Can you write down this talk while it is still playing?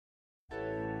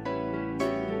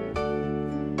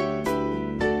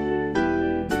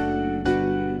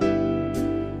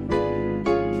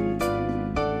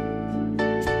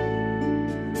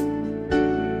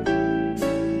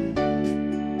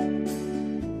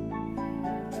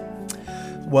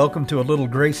Welcome to A Little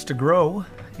Grace to Grow,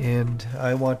 and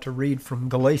I want to read from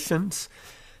Galatians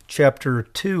chapter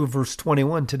 2, verse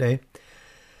 21 today.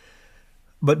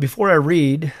 But before I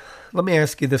read, let me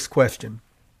ask you this question.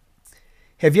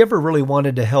 Have you ever really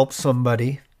wanted to help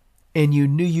somebody and you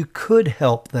knew you could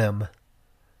help them,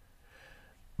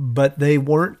 but they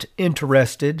weren't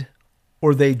interested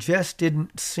or they just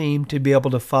didn't seem to be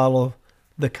able to follow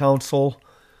the counsel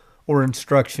or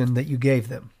instruction that you gave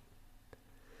them?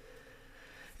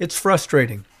 It's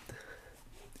frustrating.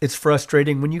 It's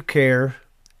frustrating when you care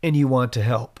and you want to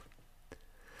help.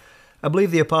 I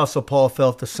believe the Apostle Paul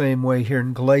felt the same way here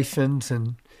in Galatians,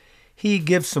 and he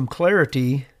gives some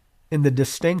clarity in the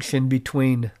distinction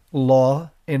between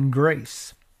law and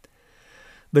grace.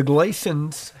 The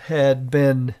Galatians had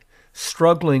been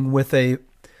struggling with a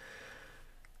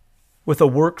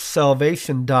works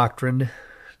salvation doctrine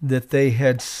that they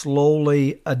had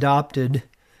slowly adopted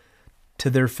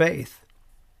to their faith.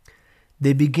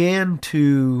 They began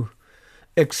to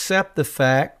accept the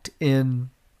fact and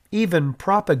even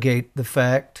propagate the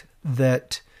fact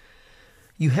that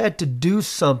you had to do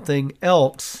something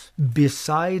else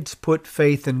besides put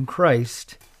faith in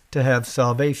Christ to have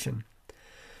salvation.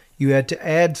 You had to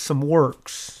add some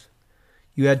works.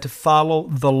 You had to follow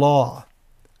the law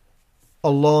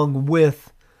along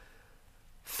with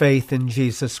faith in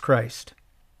Jesus Christ.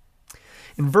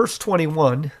 In verse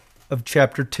 21 of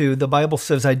chapter 2, the Bible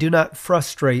says, "I do not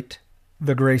frustrate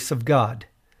the grace of God.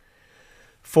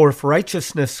 For if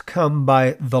righteousness come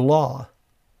by the law,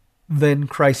 then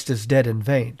Christ is dead in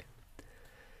vain."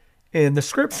 And the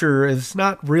scripture is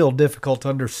not real difficult to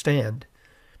understand.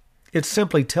 It's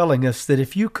simply telling us that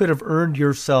if you could have earned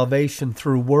your salvation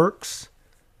through works,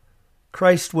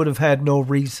 Christ would have had no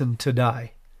reason to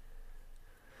die.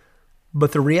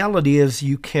 But the reality is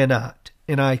you cannot,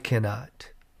 and I cannot.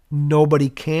 Nobody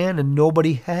can and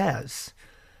nobody has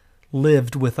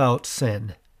lived without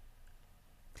sin.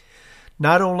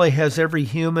 Not only has every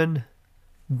human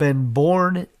been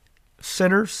born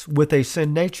sinners with a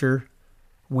sin nature,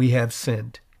 we have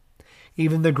sinned.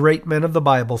 Even the great men of the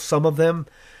Bible, some of them,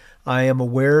 I am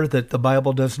aware that the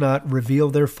Bible does not reveal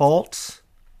their faults,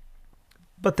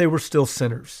 but they were still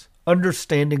sinners,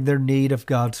 understanding their need of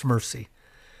God's mercy.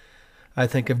 I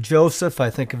think of Joseph, I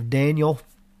think of Daniel,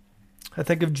 I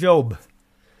think of Job.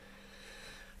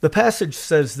 The passage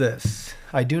says this,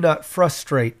 "I do not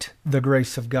frustrate the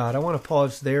grace of God." I want to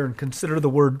pause there and consider the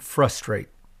word frustrate.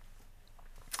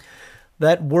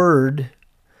 That word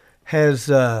has,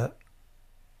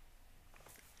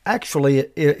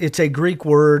 it's a Greek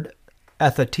word,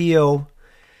 atheteo,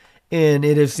 and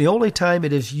it is the only time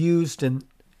it is used in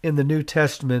the New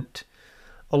Testament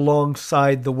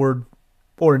alongside the word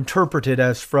or interpreted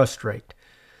as frustrate.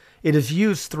 It is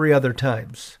used 3 other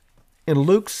times. In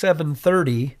Luke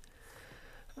 7:30,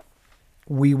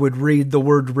 we would read the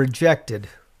word rejected.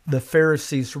 The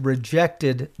Pharisees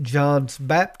rejected John's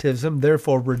baptism,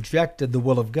 therefore rejected the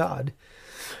will of God.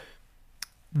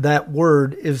 That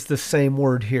word is the same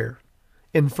word here.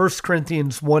 In 1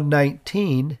 Corinthians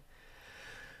 1:19,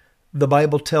 the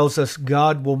Bible tells us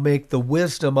God will make the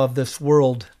wisdom of this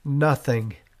world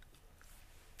nothing.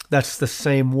 That's the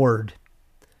same word.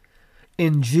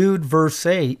 In Jude verse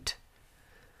 8,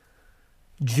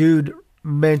 Jude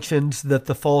mentions that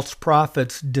the false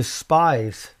prophets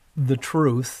despise the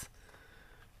truth.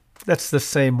 That's the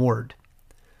same word.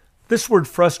 This word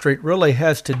frustrate really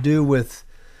has to do with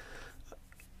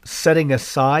setting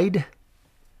aside,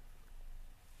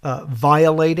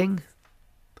 violating,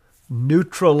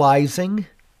 neutralizing,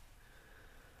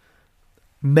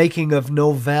 making of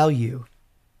no value.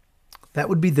 That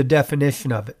would be the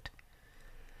definition of it.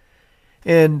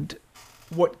 And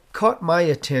what caught my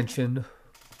attention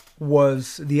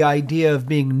was the idea of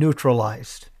being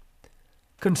neutralized.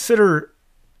 Consider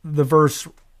the verse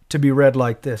to be read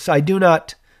like this: "I do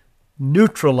not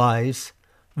neutralize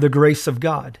the grace of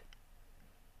God.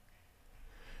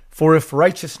 For if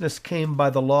righteousness came by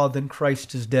the law, then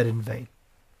Christ is dead in vain."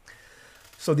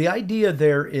 So the idea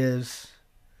there is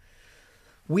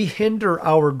we hinder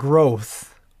our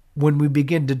growth when we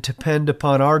begin to depend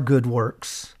upon our good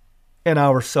works and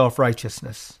our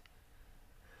self-righteousness.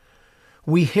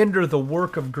 We hinder the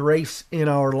work of grace in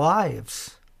our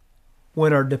lives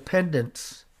when our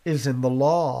dependence is in the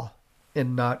law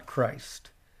and not Christ.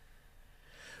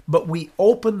 But we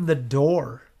open the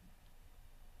door.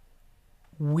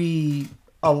 We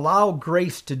allow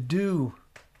grace to do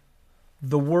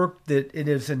the work that it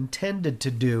is intended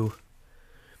to do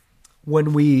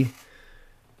when we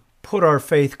put our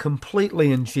faith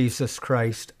completely in Jesus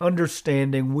Christ,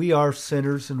 understanding we are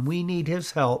sinners and we need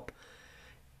His help,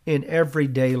 in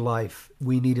everyday life.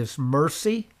 We need His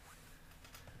mercy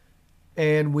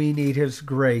and we need His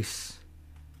grace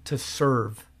to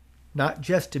serve, not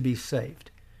just to be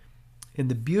saved. And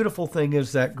the beautiful thing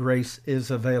is that grace is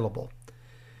available.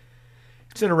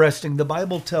 It's interesting. The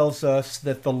Bible tells us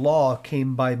that the law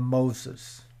came by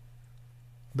Moses,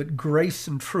 but grace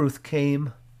and truth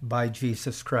came by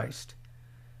Jesus Christ.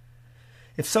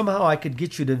 If somehow I could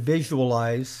get you to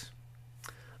visualize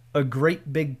a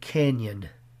great big canyon,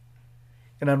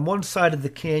 and on one side of the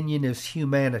canyon is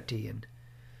humanity,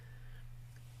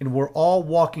 and we're all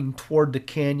walking toward the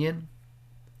canyon,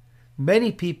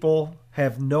 many people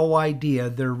have no idea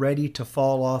they're ready to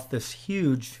fall off this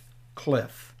huge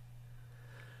cliff.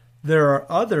 There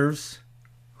are others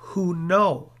who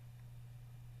know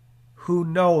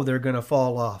they're going to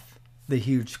fall off the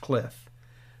huge cliff.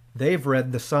 They've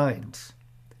read the signs.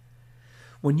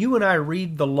 When you and I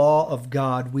read the law of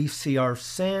God, we see our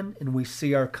sin and we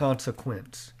see our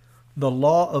consequence. The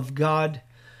law of God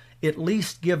at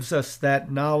least gives us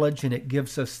that knowledge and it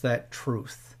gives us that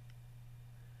truth.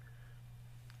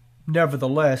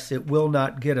 Nevertheless, it will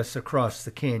not get us across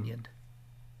the canyon.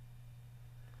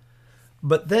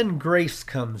 But then grace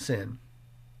comes in.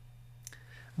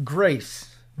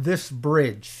 Grace, this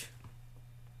bridge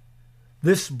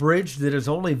that is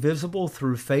only visible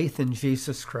through faith in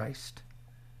Jesus Christ.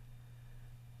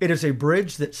 It is a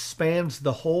bridge that spans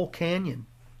the whole canyon.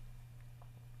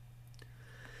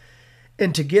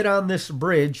 And to get on this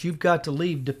bridge, you've got to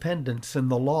leave dependence in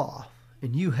the law,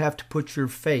 and you have to put your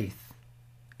faith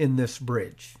in this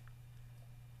bridge.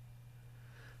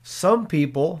 Some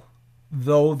people,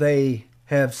 though they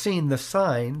have seen the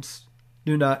signs,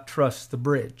 do not trust the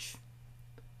bridge.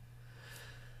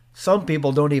 Some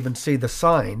people don't even see the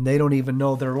sign. They don't even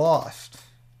know they're lost.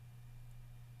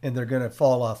 And they're going to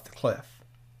fall off the cliff.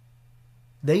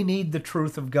 They need the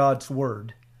truth of God's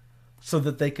word so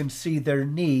that they can see their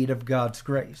need of God's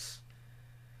grace.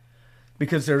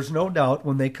 Because there's no doubt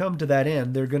when they come to that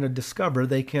end, they're going to discover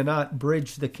they cannot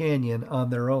bridge the canyon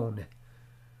on their own.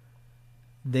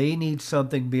 They need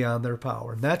something beyond their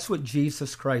power. And that's what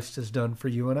Jesus Christ has done for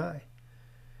you and I.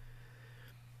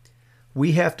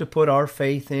 We have to put our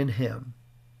faith in Him.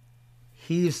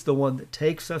 He's the one that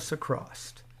takes us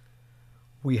across.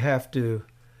 We have to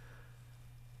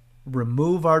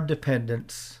remove our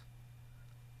dependence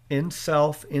in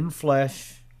self, in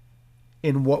flesh,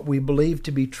 in what we believe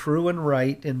to be true and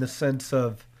right in the sense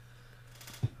of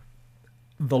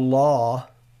the law.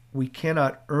 We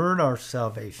cannot earn our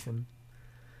salvation.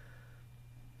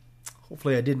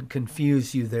 Hopefully I didn't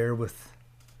confuse you there with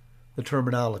the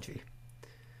terminology.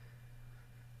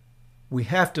 We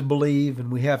have to believe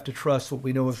and we have to trust what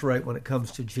we know is right when it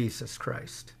comes to Jesus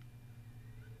Christ.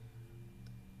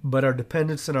 But our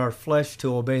dependence in our flesh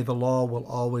to obey the law will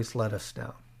always let us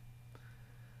down.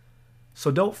 So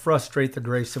don't frustrate the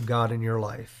grace of God in your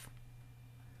life.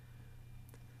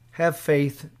 Have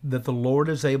faith that the Lord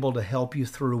is able to help you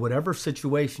through whatever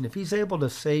situation. If He's able to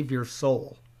save your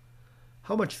soul,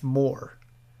 how much more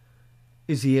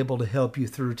is He able to help you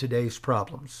through today's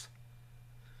problems?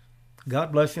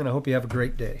 God bless you, and I hope you have a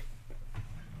great day.